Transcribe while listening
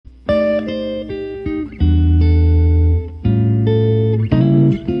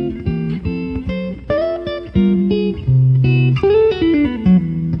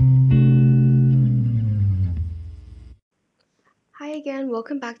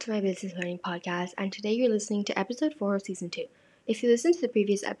welcome back to my Business Learning Podcast, and today you're listening to episode 4 of season 2. If you listened to the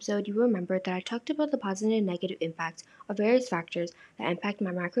previous episode, you will remember that I talked about the positive and negative impacts of various factors that impact my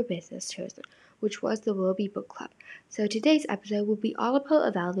micro business chosen, which was the Willoughby Book Club. So today's episode will be all about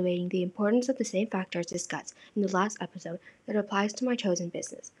evaluating the importance of the same factors discussed in the last episode that applies to my chosen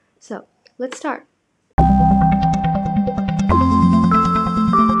business. So, let's start.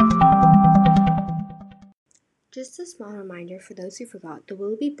 Just a small reminder for those who forgot, the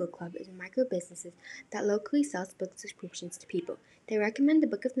Willoughby Book Club is a micro businesses that locally sells book subscriptions to people. They recommend the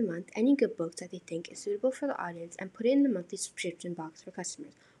book of the month, any good books that they think is suitable for the audience, and put it in the monthly subscription box for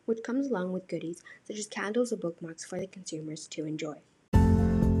customers, which comes along with goodies such as candles or bookmarks for the consumers to enjoy.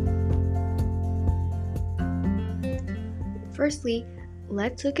 Firstly,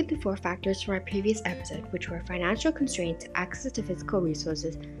 let's look at the 4 factors from our previous episode, which were financial constraints, access to physical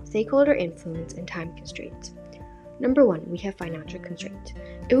resources, stakeholder influence, and time constraints. Number 1, we have financial constraints.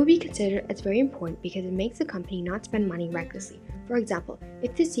 It will be considered as very important because it makes the company not spend money recklessly. For example,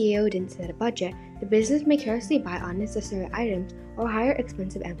 if the CEO didn't set a budget, the business may carelessly buy unnecessary items or hire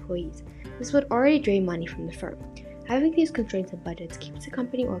expensive employees. This would already drain money from the firm. Having these constraints and budgets keeps the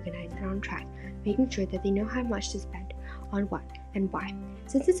company organized and on track, making sure that they know how much to spend, on what, and why.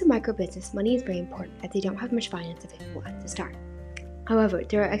 Since it's a micro business, money is very important as they don't have much finance available at the start. However,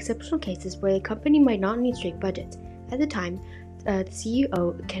 there are exceptional cases where the company might not need strict budgets. At the time, the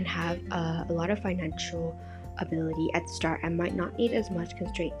CEO can have a lot of financial ability at the start and might not need as much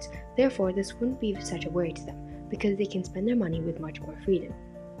constraints. Therefore, this wouldn't be such a worry to them because they can spend their money with much more freedom.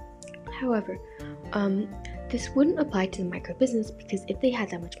 However, this wouldn't apply to the micro business because if they had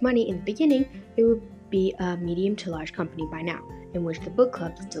that much money in the beginning, it would be a medium to large company by now, in which the book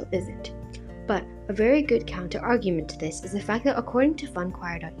club still isn't. But a very good counter-argument to this is the fact that according to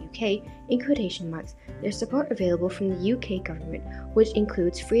fundquire.uk, in quotation marks, there's support available from the UK government, which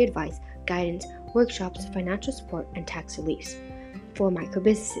includes free advice, guidance, workshops, financial support, and tax reliefs for micro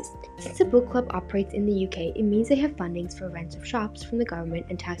businesses. Since the book club operates in the UK, it means they have fundings for rents of shops from the government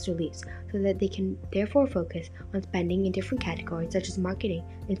and tax reliefs, so that they can therefore focus on spending in different categories such as marketing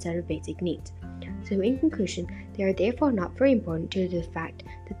instead of basic needs. So in conclusion, they are therefore not very important due to the fact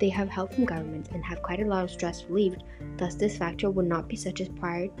that they have help from governments and have quite a lot of stress relieved, thus this factor would not be such a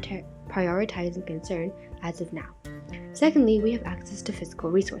prioritizing concern as of now. Secondly, we have access to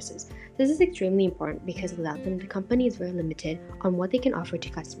physical resources. This is extremely important because without them, the company is very limited on what they can offer to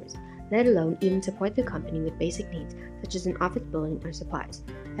customers, let alone even support the company with basic needs such as an office building or supplies.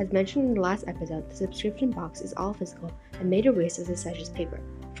 As mentioned in the last episode, the subscription box is all physical and made of resources such as paper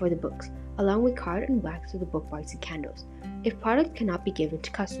for the books, along with card and wax for the bookmarks and candles. If products cannot be given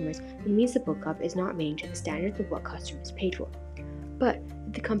to customers, it means the book club is not made to the standards of what customers paid for. But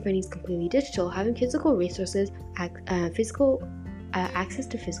if the company is completely digital, having physical resources, access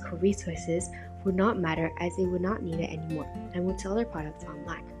to physical resources would not matter as they would not need it anymore and would sell their products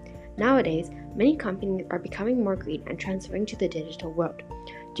online. Nowadays, many companies are becoming more green and transferring to the digital world.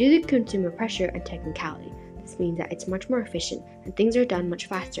 Due to consumer pressure and technicality, this means that it's much more efficient and things are done much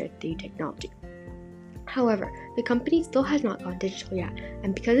faster through technology. However, the company still has not gone digital yet,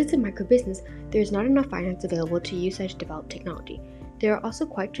 and because it's a micro business, there is not enough finance available to use such developed technology. They are also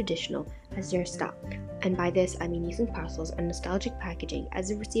quite traditional as their style, and by this I mean using parcels and nostalgic packaging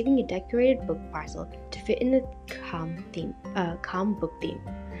as if receiving a decorated book parcel to fit in the calm book theme.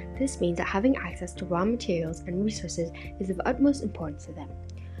 This means that having access to raw materials and resources is of utmost importance to them.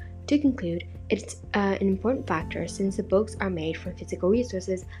 To conclude, it's an important factor since the books are made from physical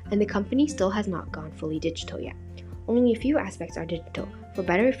resources and the company still has not gone fully digital yet. Only a few aspects are digital for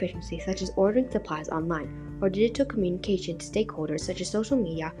better efficiency, such as ordering supplies online or digital communication to stakeholders such as social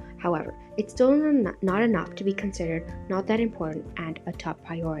media. However, it's still not enough to be considered not that important and a top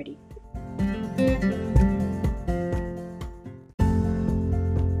priority.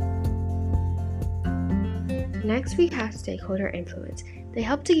 Next, we have stakeholder influence. They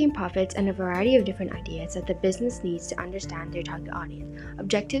help to gain profits and a variety of different ideas that the business needs to understand their target audience,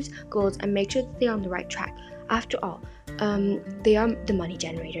 objectives, goals, and make sure that they are on the right track. After all, they are the money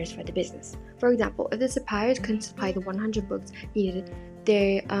generators for the business. For example, if the suppliers couldn't supply the 100 books needed,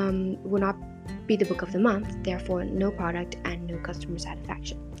 they would not be the book of the month, therefore no product and no customer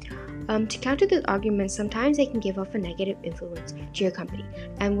satisfaction. To counter this argument, sometimes they can give off a negative influence to your company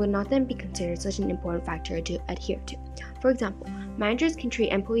and would not then be considered such an important factor to adhere to. For example, managers can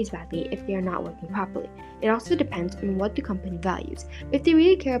treat employees badly if they are not working properly. It also depends on what the company values. If they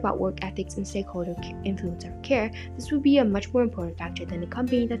really care about work ethics and stakeholder influence or care, this would be a much more important factor than a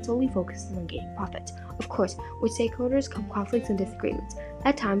company that solely focuses on gaining profits. Of course, with stakeholders come conflicts and disagreements.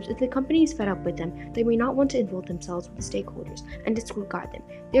 At times, if the company is fed up with them, they may not want to involve themselves with the stakeholders and disregard them,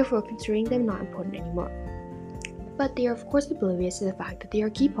 therefore considering them not important anymore. But they are of course oblivious to the fact that they are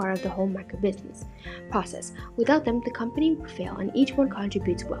a key part of the whole microbusiness process. Without them, the company would fail, and each one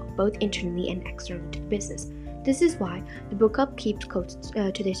contributes well, both internally and externally to the business. This is why the book club keeps close to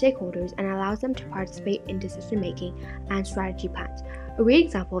their stakeholders and allows them to participate in decision making and strategy plans. A great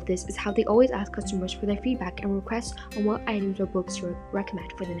example of this is how they always ask customers for their feedback and requests on what items or books to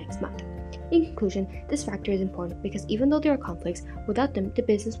recommend for the next month. In conclusion, this factor is important because even though there are conflicts, without them, the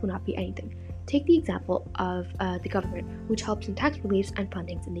business will not be anything. Take the example of the government, which helps in tax reliefs and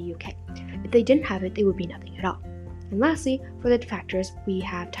fundings in the UK. If they didn't have it, they would be nothing at all. And lastly, for the factors, we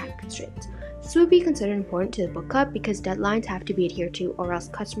have time constraints. This would be considered important to the book club because deadlines have to be adhered to, or else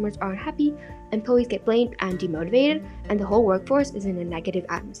customers are unhappy, employees get blamed and demotivated, and the whole workforce is in a negative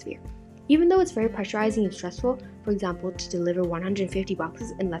atmosphere. Even though it's very pressurizing and stressful, for example, to deliver 150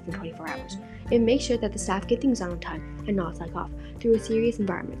 boxes in less than 24 hours, it makes sure that the staff get things done on time and not slack off through a serious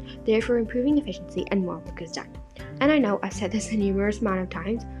environment, therefore improving efficiency and more work is done. And I know I've said this a numerous amount of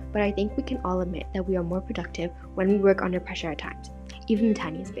times, but I think we can all admit that we are more productive when we work under pressure at times, even the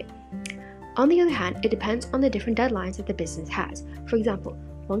tiniest bit. On the other hand, it depends on the different deadlines that the business has. For example,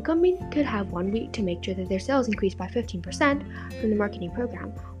 one company could have 1 week to make sure that their sales increase by 15% from the marketing program,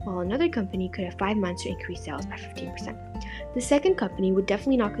 while another company could have 5 months to increase sales by 15%. The second company would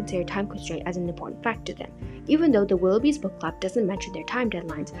definitely not consider time constraint as an important factor then. Even though the Willoughby's book club doesn't mention their time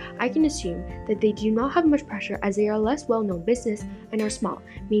deadlines, I can assume that they do not have much pressure as they are a less well-known business and are small,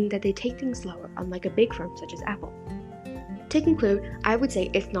 meaning that they take things slower, unlike a big firm such as Apple. To conclude, I would say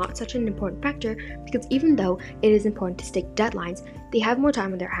it's not such an important factor because even though it is important to stick deadlines, they have more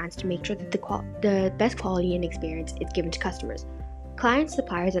time on their hands to make sure that the best quality and experience is given to customers. Clients,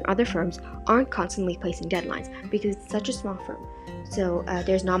 suppliers, and other firms aren't constantly placing deadlines because it's such a small firm, so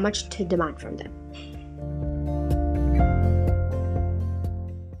there's not much to demand from them.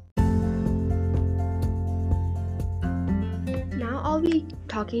 Now I'll be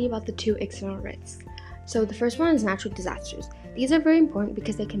talking about the 2 external risks. So the first one is natural disasters. These are very important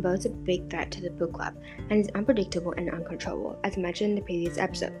because they can pose a big threat to the book club and is unpredictable and uncontrollable, as mentioned in the previous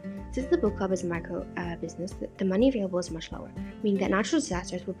episode. Since the book club is a micro business, the money available is much lower, meaning that natural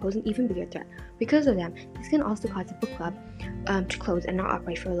disasters will pose an even bigger threat. Because of them, this can also cause the book club to close and not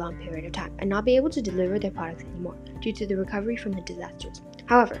operate for a long period of time and not be able to deliver their products anymore due to the recovery from the disasters.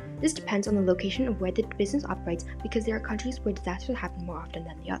 However, this depends on the location of where the business operates because there are countries where disasters happen more often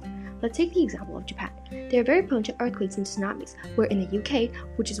than the other. Let's take the example of Japan. They are very prone to earthquakes and tsunamis, where in the UK,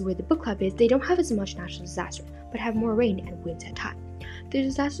 which is where the book club is, they don't have as much natural disasters, but have more rain and winds at times. The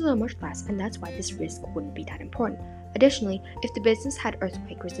disasters are much less, and that's why this risk wouldn't be that important. Additionally, if the business had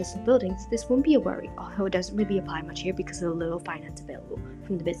earthquake-resistant buildings, this wouldn't be a worry, although it doesn't really apply much here because of the little finance available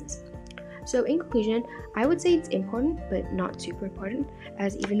from the business. So in conclusion, I would say it's important, but not super important,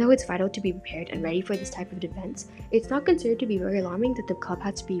 as even though it's vital to be prepared and ready for this type of events, it's not considered to be very alarming that the club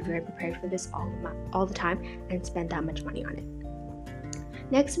has to be very prepared for this all the time and spend that much money on it.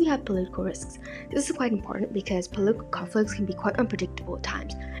 Next, we have political risks. This is quite important because political conflicts can be quite unpredictable at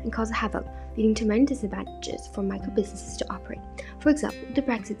times and cause havoc, leading to many disadvantages for micro-businesses to operate. For example, the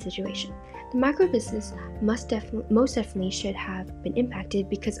Brexit situation. The micro-business most definitely should have been impacted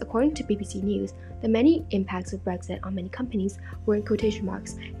because according to BBC News, the many impacts of Brexit on many companies were in quotation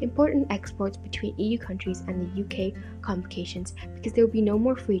marks, important exports between EU countries and the UK complications because there would be no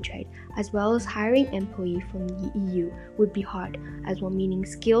more free trade, as well as hiring employees from the EU would be hard, as well meaning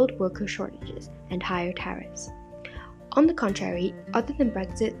skilled worker shortages and higher tariffs. On the contrary, other than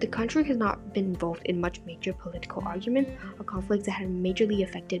Brexit, the country has not been involved in much major political arguments or conflicts that have majorly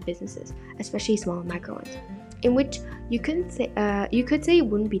affected businesses, especially small and micro ones, in which you could say it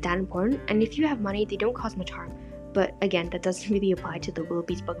wouldn't be that important, and if you have money, they don't cause much harm. But again, that doesn't really apply to the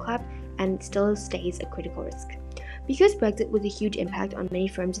Willoughby's book club, and it still stays a critical risk. Because Brexit was a huge impact on many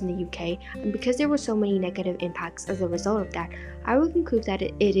firms in the UK, and because there were so many negative impacts as a result of that, I would conclude that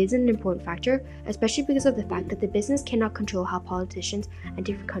it is an important factor, especially because of the fact that the business cannot control how politicians and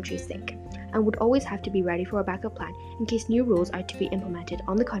different countries think, and would always have to be ready for a backup plan in case new rules are to be implemented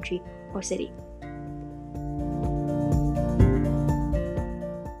on the country or city.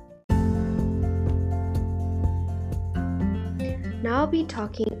 Now I'll be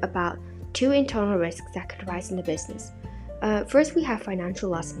talking about 2 internal risks that could arise in the business. First, we have financial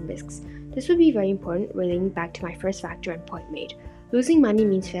loss and risks. This would be very important, relating back to my first factor and point made. Losing money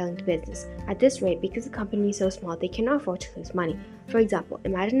means failing the business. At this rate, because the company is so small, they cannot afford to lose money. For example,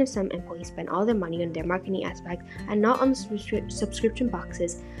 imagine if some employees spend all their money on their marketing aspects and not on the subscription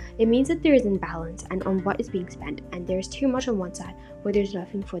boxes. It means that there is an imbalance and on what is being spent, and there is too much on one side where there is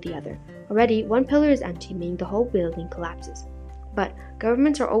nothing for the other. Already, one pillar is empty, meaning the whole building collapses. But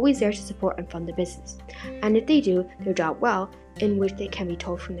governments are always there to support and fund the business. And if they do their job well, in which they can be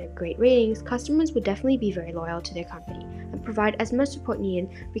told from their great ratings, customers would definitely be very loyal to their company and provide as much support needed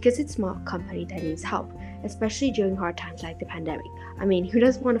because it's a small company that needs help, especially during hard times like the pandemic. I mean, who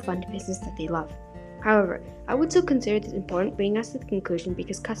doesn't want to fund a business that they love? However, I would still consider this important, bringing us to the conclusion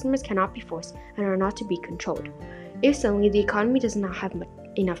because customers cannot be forced and are not to be controlled. If suddenly the economy does not have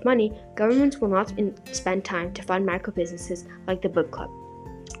enough money, governments will not spend time to fund micro businesses like the book club.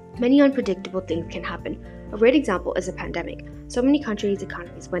 Many unpredictable things can happen. A great example is a pandemic. So many countries'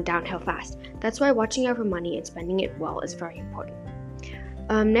 economies went downhill fast. That's why watching out for money and spending it well is very important.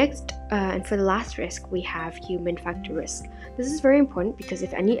 Next, and for the last risk, we have human factor risk. This is very important because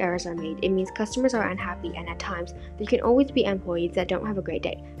if any errors are made, it means customers are unhappy, and at times, there can always be employees that don't have a great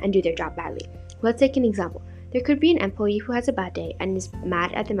day and do their job badly. Let's take an example. There could be an employee who has a bad day and is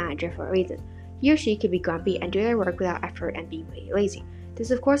mad at the manager for a reason. He or she could be grumpy and do their work without effort and being really lazy.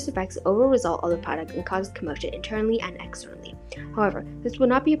 This of course affects the overall result of the product and causes commotion internally and externally. However, this will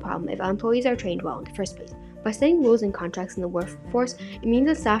not be a problem if employees are trained well in the first place. By setting rules and contracts in the workforce, it means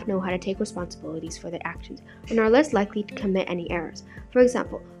that staff know how to take responsibilities for their actions and are less likely to commit any errors. For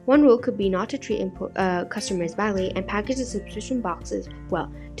example, one rule could be not to treat customers badly and package the subscription boxes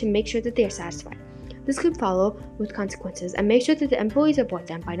well to make sure that they are satisfied. This could follow with consequences and make sure that the employees avoid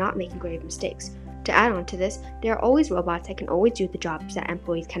them by not making grave mistakes. To add on to this, there are always robots that can always do the jobs that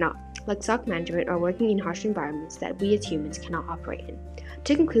employees cannot, like stock management or working in harsh environments that we as humans cannot operate in.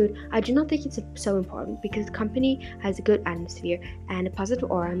 To conclude, I do not think it's so important because the company has a good atmosphere and a positive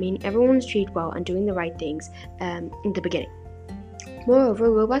aura, meaning everyone is treated well and doing the right things in the beginning.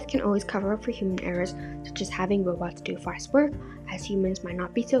 Moreover, robots can always cover up for human errors, such as having robots do fast work, as humans might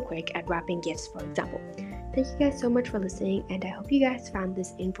not be so quick at wrapping gifts, for example. Thank you guys so much for listening, and I hope you guys found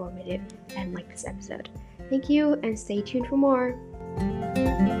this informative and liked this episode. Thank you, and stay tuned for more.